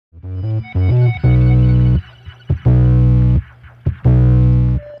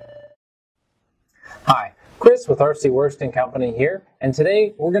Chris with RC Worsting Company here, and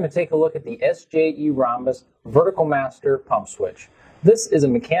today we're going to take a look at the SJE Rhombus VerticalMaster pump switch. This is a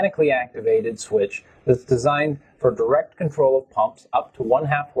mechanically activated switch that's designed for direct control of pumps up to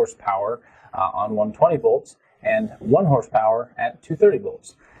 1/2 horsepower on 120 volts and 1 horsepower at 230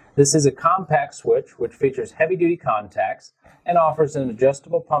 volts. This is a compact switch which features heavy-duty contacts and offers an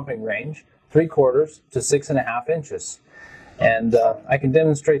adjustable pumping range 3/4 to 6.5 inches. And I can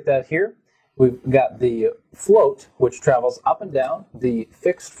demonstrate that here. We've got the float, which travels up and down the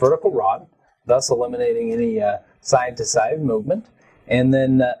fixed vertical rod, thus eliminating any side-to-side movement. And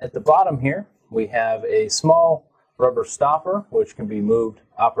then at the bottom here, we have a small rubber stopper, which can be moved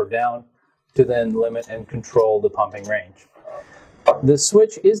up or down to then limit and control the pumping range. This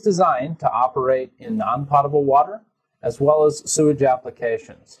switch is designed to operate in non-potable water as well as sewage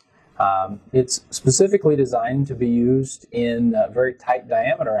applications. It's specifically designed to be used in very tight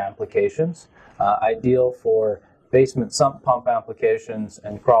diameter applications, ideal for basement sump pump applications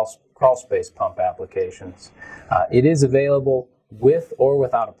and crawl space pump applications. It is available with or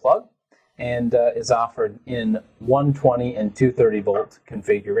without a plug and is offered in 120 and 230 volt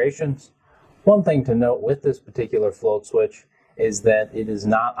configurations. One thing to note with this particular float switch is that it is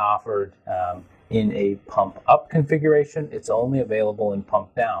not offered in a pump up configuration. It's only available in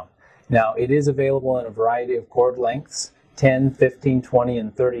pump down. Now, it is available in a variety of cord lengths. 10, 15, 20,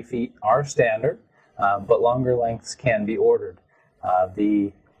 and 30 feet are standard, but longer lengths can be ordered.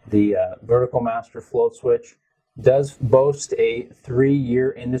 The VerticalMaster float switch does boast a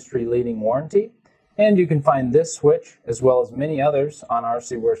 3-year industry-leading warranty, and you can find this switch as well as many others on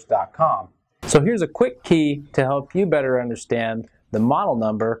rcworks.com. So here's a quick key to help you better understand the model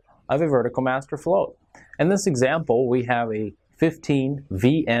number of a VerticalMaster float. In this example, we have a 15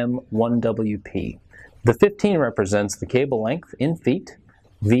 VM1WP. The 15 represents the cable length in feet.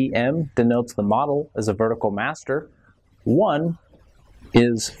 VM denotes the model as a VerticalMaster. 1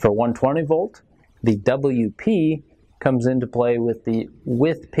 is for 120 volt. The WP comes into play with the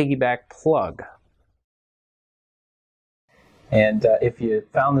piggyback plug. And if you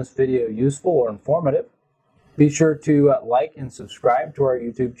found this video useful or informative, be sure to like and subscribe to our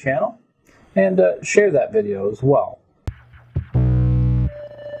YouTube channel and share that video as well.